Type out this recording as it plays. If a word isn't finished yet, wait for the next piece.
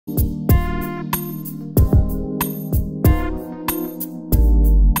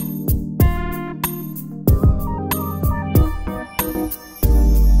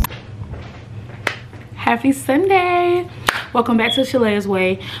Happy Sunday. Welcome back to Shalea's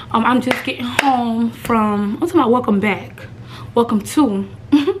Way. I'm just getting home from, I'm talking about welcome back. Welcome to,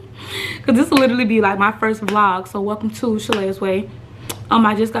 because this will literally be like my first vlog. So welcome to Shalea's Way.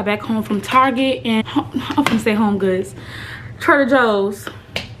 I just got back home from Target and I'm gonna say Home Goods, Trader Joe's.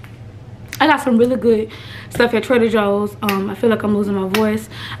 I got some really good stuff at Trader Joe's. I feel like I'm losing my voice.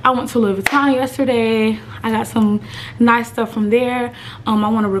 I went to Louis Vuitton yesterday. I got some nice stuff from there. I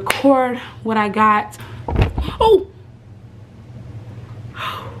want to record what I got. Oh,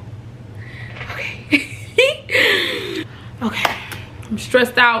 okay. Okay, I'm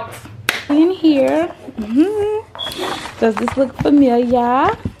stressed out. In here, does this look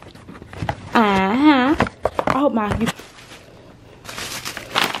familiar? I hope my.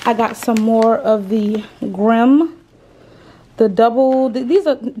 I got some more of the Grimm, the double, these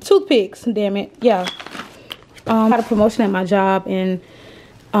are toothpicks, damn it, yeah. I had a promotion at my job and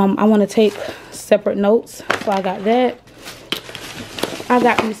I want to take separate notes, so I got that. I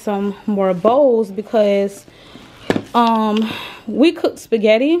got me some more bowls because we cooked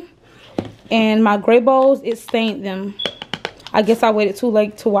spaghetti and my gray bowls, it stained them. I guess I waited too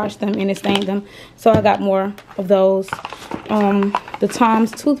late to wash them and it stained them, so I got more of those. The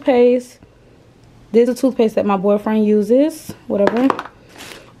Tom's toothpaste. This is a toothpaste that my boyfriend uses, whatever.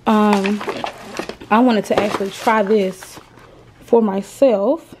 I wanted to actually try this for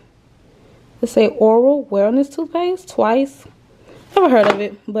myself. Let's say oral wellness toothpaste twice. Never heard of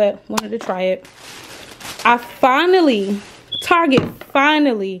it, but wanted to try it. I finally, Target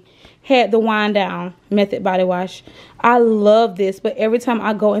finally had the wind down method body wash. I love this, but every time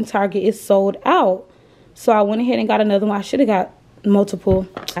I go in Target, it's sold out. So I went ahead and got another one. I should have got multiple.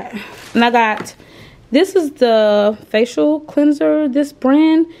 And I got, this is the facial cleanser, this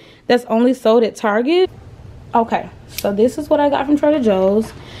brand that's only sold at Target. Okay, so this is what I got from Trader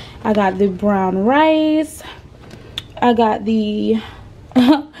Joe's. I got the brown rice. I got the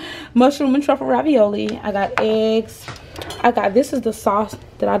mushroom and truffle ravioli. I got eggs. I got, this is the sauce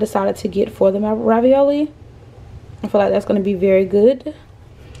that I decided to get for the ravioli. I feel like that's going to be very good.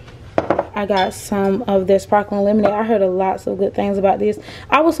 I got some of their sparkling lemonade. I heard lots of good things about this.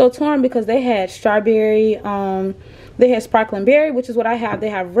 I was so torn because they had strawberry, they had sparkling berry, which is what I have. They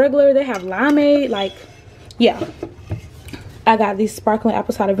have regular, they have limeade, like, yeah. I got these sparkling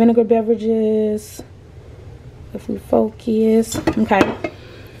apple cider vinegar beverages. If we focus, okay.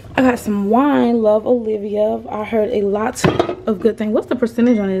 I got some wine, Love Olivia. I heard a lot of good things. What's the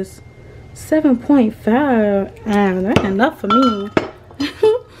percentage on this? 7.5. That's enough for me.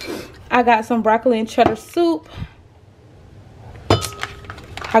 I got some broccoli and cheddar soup.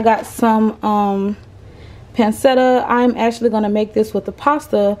 I got some pancetta. I'm actually going to make this with the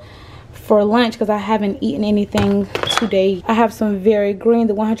pasta for lunch because I haven't eaten anything today. I have some Very Green,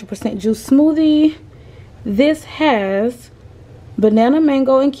 the 100% juice smoothie. This has banana,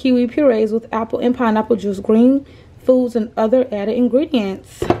 mango, and kiwi purees with apple and pineapple juice, green foods, and other added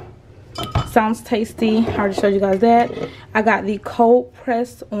ingredients. Sounds tasty. I already showed you guys that. I got the cold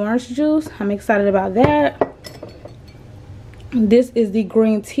pressed orange juice. I'm excited about that. This is the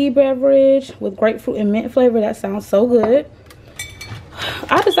green tea beverage with grapefruit and mint flavor. That sounds so good.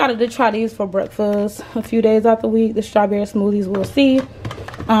 I decided to try these for breakfast a few days out the week. The strawberry smoothies, we'll see.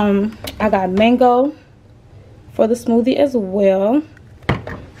 I got mango for the smoothie as well.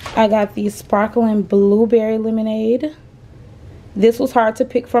 I got the sparkling blueberry lemonade. This was hard to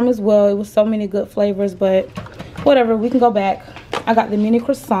pick from as well. It was so many good flavors, but whatever, we can go back. I got the mini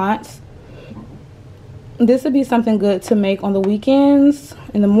croissants. This would be something good to make on the weekends,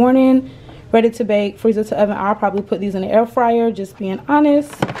 in the morning, ready to bake, freezer to oven. I'll probably put these in the air fryer, just being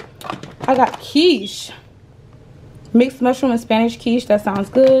honest. I got quiche, mixed mushroom and Spanish quiche. That sounds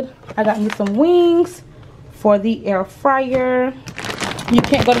good. I got me some wings for the air fryer. You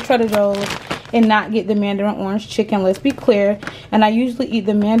can't go to Trader Joe's and not get the mandarin orange chicken, let's be clear. And I usually eat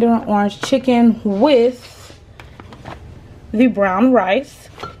the mandarin orange chicken with the brown rice.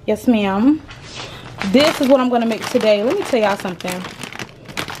 Yes, ma'am. This is what I'm gonna make today. Let me tell y'all something.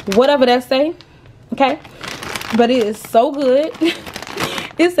 Whatever that say, okay? But it is so good.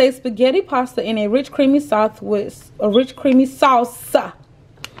 It's a spaghetti pasta in a rich creamy sauce with a rich creamy sauce.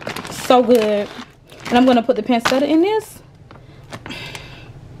 So good. And I'm gonna put the pancetta in this.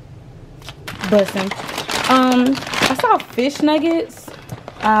 Bussin'. I saw fish nuggets.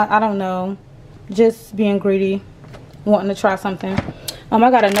 I don't know, just being greedy, wanting to try something. I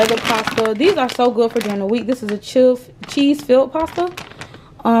got another pasta. These are so good for during the week. This is a cheese filled pasta.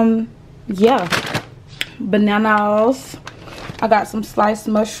 Yeah, bananas. I got some sliced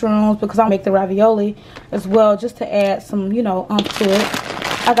mushrooms because I'll make the ravioli as well, just to add some, you know, to it.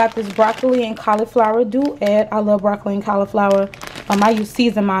 I got this broccoli and cauliflower duet. I love broccoli and cauliflower. I use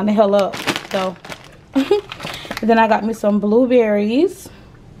season mine the hell up. So, and then I got me some blueberries.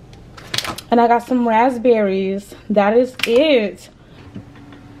 And I got some raspberries. That is it.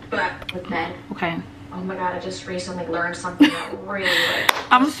 With men. Okay. Oh my god, I just recently learned something that really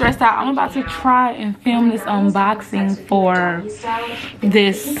I'm stressed out. I'm about to try and film this unboxing for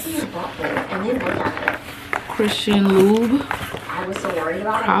this Christian lube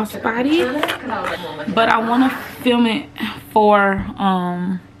crossbody. But I want to film it for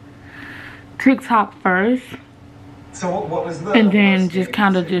TikTok first. So what was the, and then just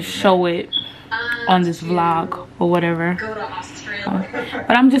kind of just show it on this vlog or whatever.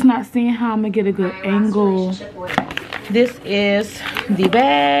 But I'm just not seeing how I'm gonna get a good angle. This is the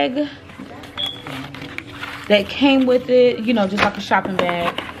bag that came with it, you know, just like a shopping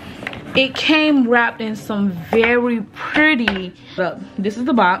bag. It came wrapped in some very pretty, look, this is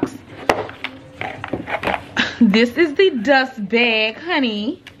the box. This is the dust bag,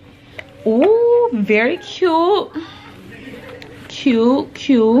 honey. Ooh, very cute.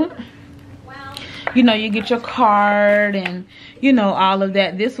 Cute. You know, you get your card and, you know, all of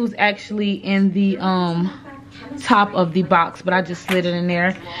that. This was actually in the top of the box, but I just slid it in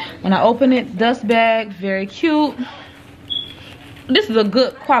there. When I open it, dust bag, very cute. This is a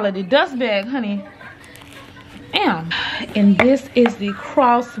good quality dust bag, honey. Damn. And this is the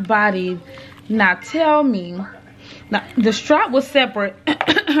crossbody. Now tell me, now the strap was separate.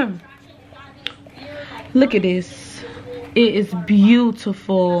 Look at this. It is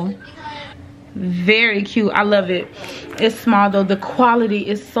beautiful. Very cute. I love it. It's small though. The quality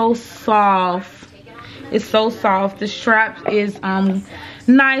is so soft. It's so soft. The strap is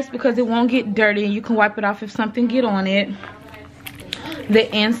nice because it won't get dirty. You can wipe it off if something get on it.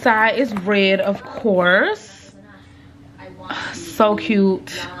 The inside is red, of course. So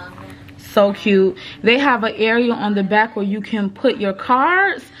cute. So cute. They have an area on the back where you can put your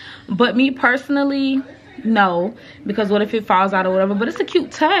cards, but me personally, no, because what if it falls out or whatever. But it's a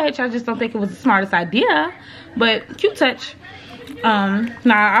cute touch. I just don't think it was the smartest idea, but cute touch. Now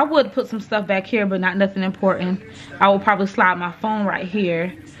I would put some stuff back here, but not nothing important. I will probably slide my phone right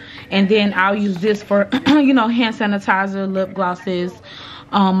here, and then I'll use this for you know, hand sanitizer, lip glosses,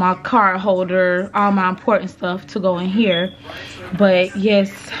 my card holder, all my important stuff to go in here. But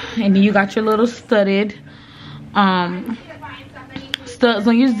yes, and then you got your little studded studs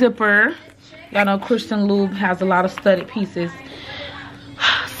on your zipper. Y'all know Christian lube has a lot of studded pieces.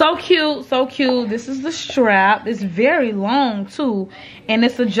 So cute, so cute. This is the strap. It's very long too, and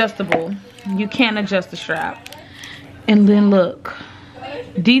it's adjustable. You can adjust the strap. And then look,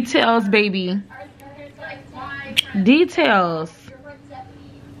 details, baby. Details.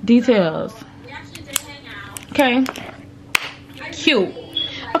 Okay, cute.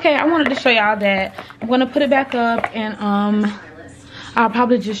 Okay, I wanted to show y'all that. I'm gonna put it back up, and I'll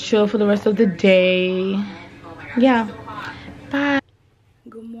probably just chill for the rest of the day. Yeah, bye.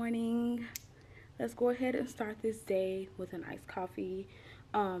 Good morning. Let's go ahead and start this day with an iced coffee.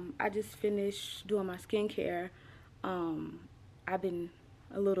 I just finished doing my skincare. I've been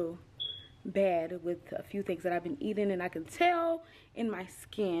a little bad with a few things that I've been eating, and I can tell in my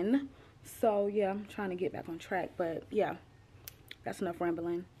skin. So yeah, I'm trying to get back on track, but yeah, that's enough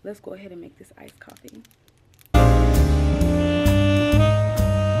rambling. Let's go ahead and make this iced coffee.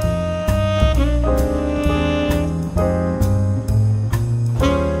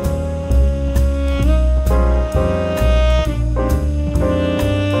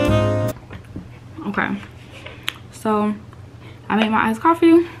 Okay, so I made my iced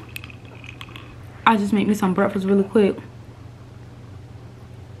coffee. I just made me some breakfast really quick.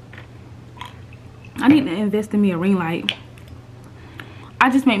 I need to invest in me a ring light. I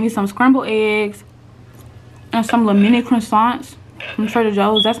just made me some scrambled eggs and some little mini croissants from Trader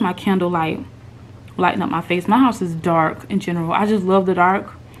Joe's. That's my candle light, lighting up my face. My house is dark in general. I just love the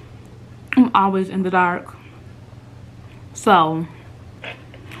dark. I'm always in the dark. So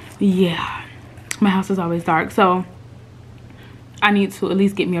yeah, my house is always dark. So I need to at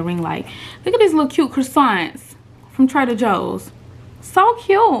least get me a ring light. Look at these little cute croissants from Trader Joe's. So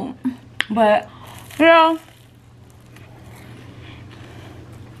cute. But yeah,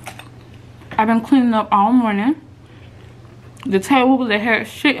 I've been cleaning up all morning. The table, they had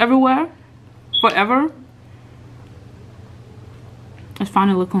shit everywhere forever. It's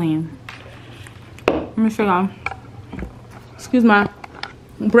finally clean. Let me show y'all. Excuse my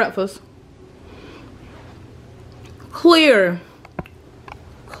breakfast. Clear,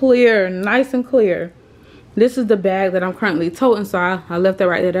 nice and clear. This is the bag that I'm currently toting, so I left that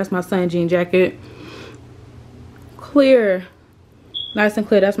right there. That's my sun jean jacket. Clear, Nice and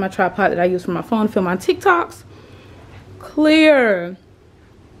clear. That's my tripod that I use for my phone to film my TikToks. Clear.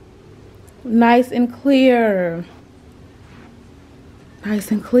 Nice and clear.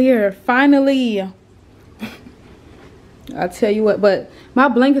 Nice and clear. Finally. I'll tell you what, but my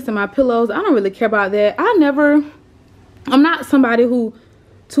blankets and my pillows, I don't really care about that. I'm not somebody who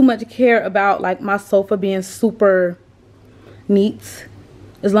too much care about like my sofa being super neat.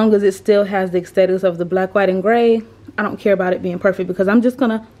 As long as it still has the aesthetics of the black, white, and gray, I don't care about it being perfect because I'm just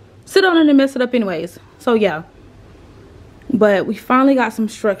gonna sit on it and mess it up anyways. So yeah, but we finally got some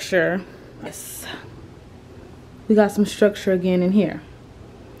structure. Yes, we got some structure again in here.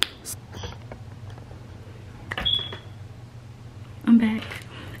 I'm back.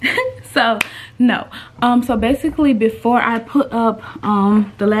 So no, so basically before I put up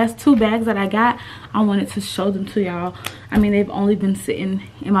the last 2 bags that I got, I wanted to show them to y'all. I mean, they've only been sitting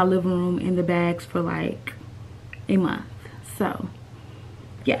in my living room in the bags for like a month. So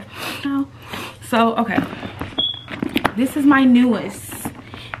yeah. So okay, this is my newest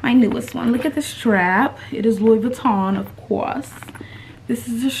one. Look at the strap. It is Louis Vuitton, of course. This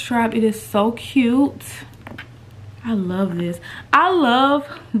is the strap. It is so cute. I love this. I love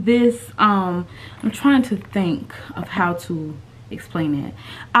this. I'm trying to think of how to explain it.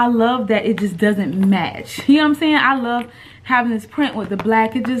 I love that it just doesn't match. You know what I'm saying? I love having this print with the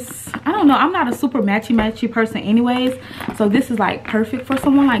black. It just, I don't know. I'm not a super matchy person anyways. So this is like perfect for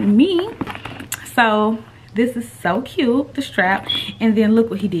someone like me. So this is so cute, the strap. And then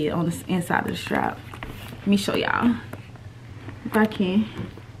look what he did on the inside of the strap. Let me show y'all. If I can.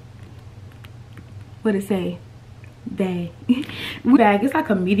 What'd it say? Bag. It's like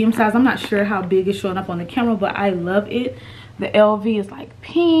a medium size. I'm not sure how big it's showing up on the camera, but I love it. The LV is like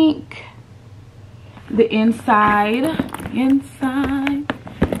pink. The inside, and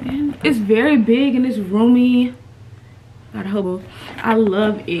it's very big and it's roomy. I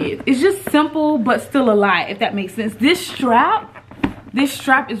love it. It's just simple but still a lot, if that makes sense. This strap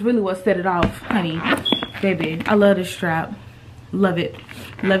is really what set it off, honey. Baby, I love this strap. Love it.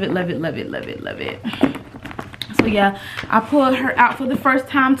 Love it, love it, love it, love it, love it. So yeah, I pulled her out for the first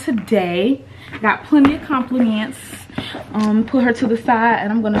time today. Got plenty of compliments. Put her to the side,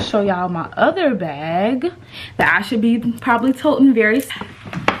 and I'm gonna show y'all my other bag that I should be probably toting very soon.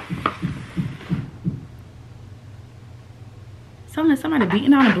 Somebody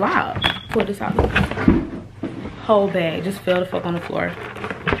beating on the block. Pull this out. Whole bag just fell the fuck on the floor.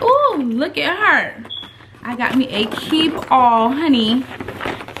 Ooh, look at her. I got me a keep all, honey,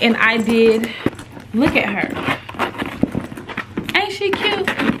 and I did. Look at her. Ain't she cute?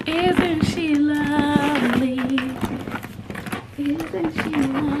 Isn't she lovely? Isn't she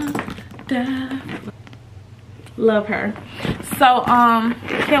wonderful? Love her. So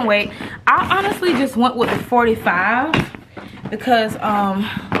can't wait. I honestly just went with the 45 because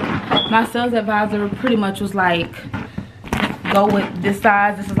my sales advisor pretty much was like, go with this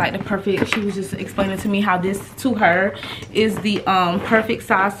size. This is like the perfect, she was just explaining to me how this to her is the perfect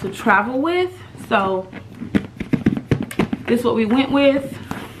size to travel with. So this is what we went with.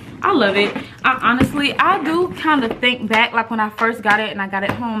 I love it. I do kind of think back, like when I first got it and I got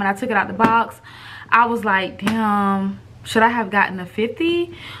it home and I took it out the box, I was like, damn, should I have gotten a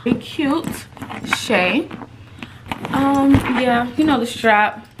 50? Very cute Shay. Yeah, you know the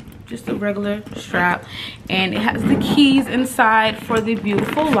strap, just a regular strap, and it has the keys inside for the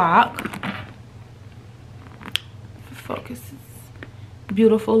beautiful lock. Focus.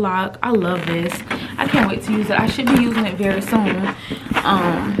 Beautiful lock. I love this. I can't wait to use it. I should be using it very soon.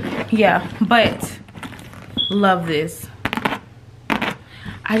 Yeah, but love this.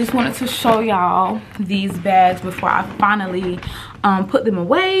 I just wanted to show y'all these bags before I finally put them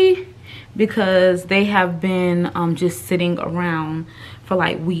away, because they have been just sitting around for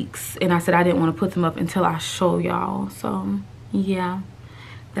like weeks, and I said I didn't want to put them up until I show y'all. So yeah,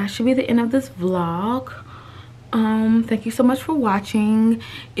 that should be the end of this vlog. Thank you so much for watching.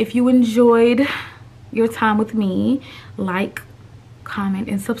 If you enjoyed your time with me, like, comment,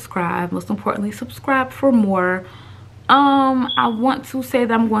 and subscribe. Most importantly, subscribe for more. I want to say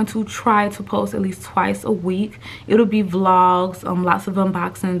that I'm going to try to post at least twice a week. It'll be vlogs, lots of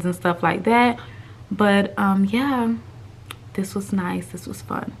unboxings and stuff like that. But yeah, this was nice. This was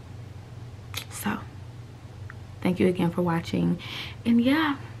fun. So thank you again for watching, and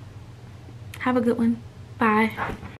yeah, have a good one. Bye.